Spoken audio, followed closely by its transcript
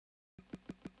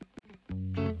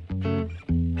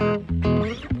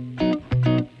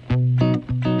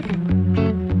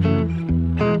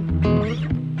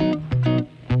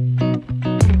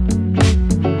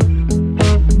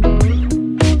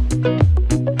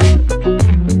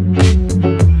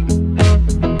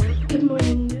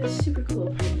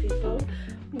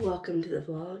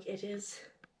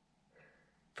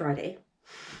Friday.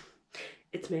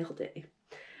 It's mail day.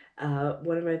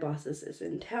 One of my bosses is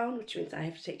in town, which means I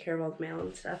have to take care of all the mail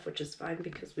and stuff, which is fine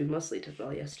because we mostly did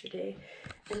well yesterday.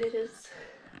 And it is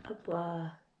a blah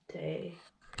day.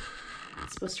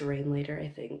 It's supposed to rain later, I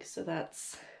think, so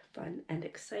that's fun and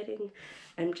exciting.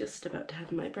 I'm just about to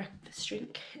have my breakfast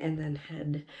drink and then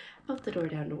head out the door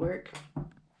down to work.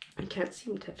 I can't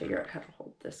seem to figure out how to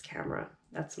hold this camera.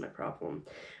 That's my problem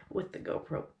with the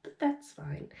GoPro, but that's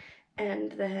fine.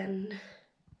 And then I'm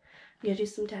gonna do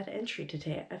some data entry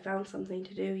today. I found something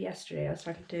to do yesterday. I was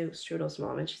talking to Strudel's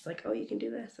mom and she's like, oh, you can do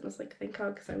this. And I was like, thank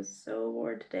God, because I was so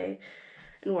bored today.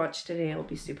 And watch today, it'll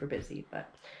be super busy,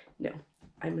 but no,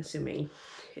 I'm assuming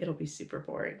it'll be super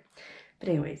boring. But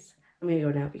anyways, I'm gonna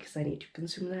go now because I need to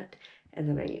consume that. And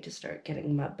then I need to start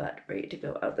getting my butt ready to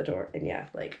go out the door. And yeah,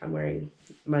 like I'm wearing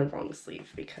my long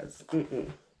sleeve because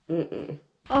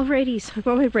Alrighty, so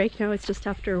I'm on my break now. It's just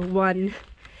after 1.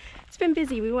 It's been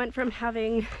busy. We went from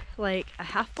having like a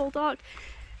half full dock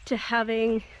to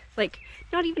having like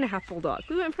not even a half full dock.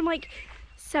 We went from like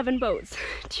 7 boats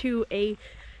to a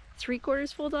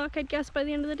 3/4 full dock, I'd guess, by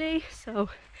the end of the day. So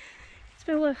it's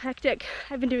been a little hectic.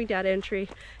 I've been doing data entry,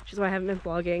 which is why I haven't been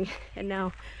vlogging. And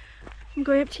now I'm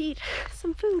going up to eat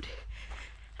some food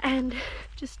and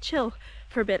just chill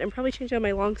for a bit and probably change out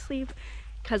my long sleeve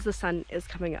because the sun is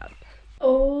coming up.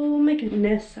 Oh my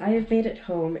goodness, I have made it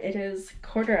home. It is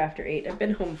 8:15. I've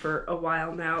been home for a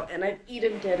while now and I've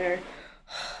eaten dinner.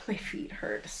 My feet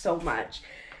hurt so much.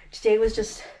 Today was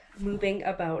just moving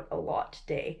about a lot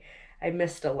today. I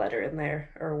missed a letter in there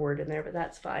or a word in there, but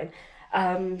that's fine.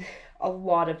 A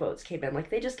lot of boats came in, like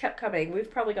they just kept coming.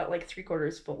 We've probably got like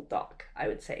 3/4 full dock, I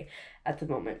would say, at the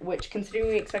moment, which considering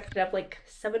we expected to have like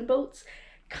 7 boats,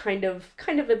 kind of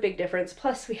a big difference.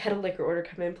 Plus we had a liquor order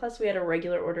come in, plus we had a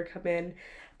regular order come in,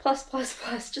 plus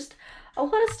just a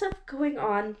lot of stuff going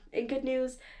on. And good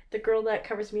news, the girl that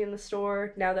covers me in the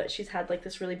store, now that she's had like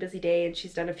this really busy day and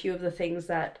she's done a few of the things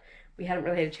that we hadn't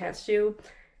really had a chance to do,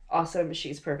 awesome,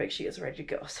 she's perfect, she is ready to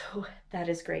go, so that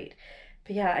is great.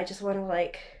 But yeah, I just want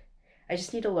to I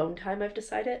just need alone time. I've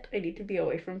decided I need to be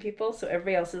away from people, so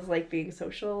everybody else is like being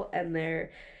social and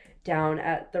they're down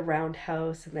at the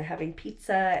Roundhouse and they're having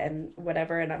pizza and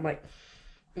whatever, and I'm like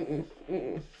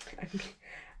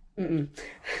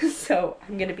so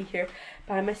I'm gonna be here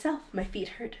by myself. My feet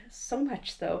hurt so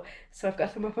much though, so I've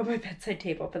got them up on my bedside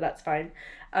table, but that's fine.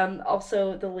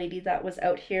 Also, the lady that was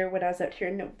out here when I was out here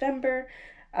in November,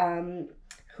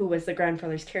 who was the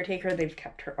grandfather's caretaker, they've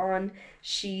kept her on.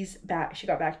 She's back. She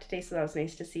got back today, so that was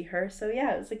nice to see her. So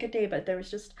yeah, it was a good day, but there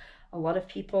was just a lot of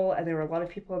people, and there were a lot of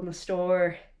people in the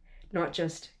store, not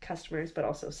just customers but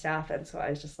also staff, and so I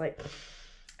was just like,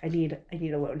 I need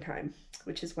alone time,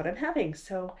 which is what I'm having.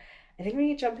 So I think I'm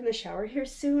gonna jump in the shower here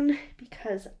soon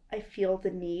because I feel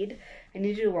the need. I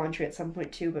need to do laundry at some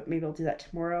point too, but maybe I'll do that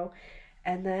tomorrow.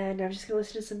 And then I'm just gonna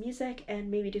listen to some music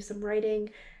and maybe do some writing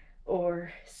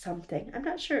or something. I'm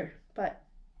not sure, but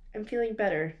I'm feeling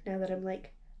better now that I'm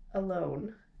like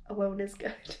alone. Alone is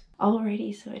good.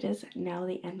 Alrighty, so it is now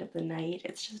the end of the night.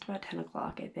 It's just about 10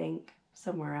 o'clock, I think,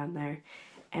 somewhere around there.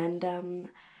 And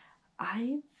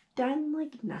I've done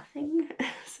like nothing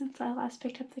since I last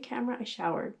picked up the camera. I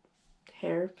showered.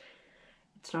 Hair,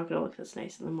 it's not gonna look this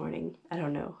nice in the morning. I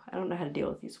don't know how to deal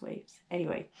with these waves.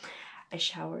 Anyway, I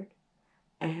showered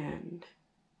and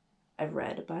I've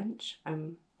read a bunch.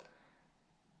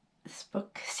 This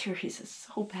book series is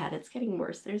so bad, it's getting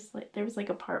worse. There was like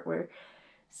a part where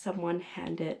someone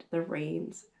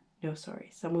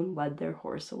someone led their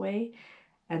horse away,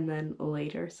 and then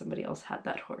later somebody else had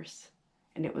that horse,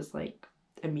 and it was like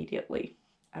immediately,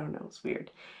 I don't know, it's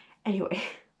weird. Anyway,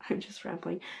 I'm just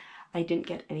rambling. I didn't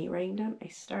get any writing done. I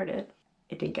started,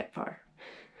 it didn't get far,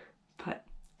 but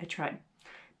I tried.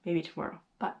 Maybe tomorrow.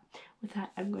 But with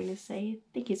that, I'm going to say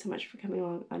thank you so much for coming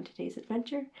along on today's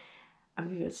adventure. I'm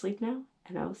going to go to sleep now,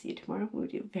 and I will see you tomorrow when we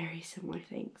do very similar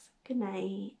things. Good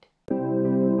night.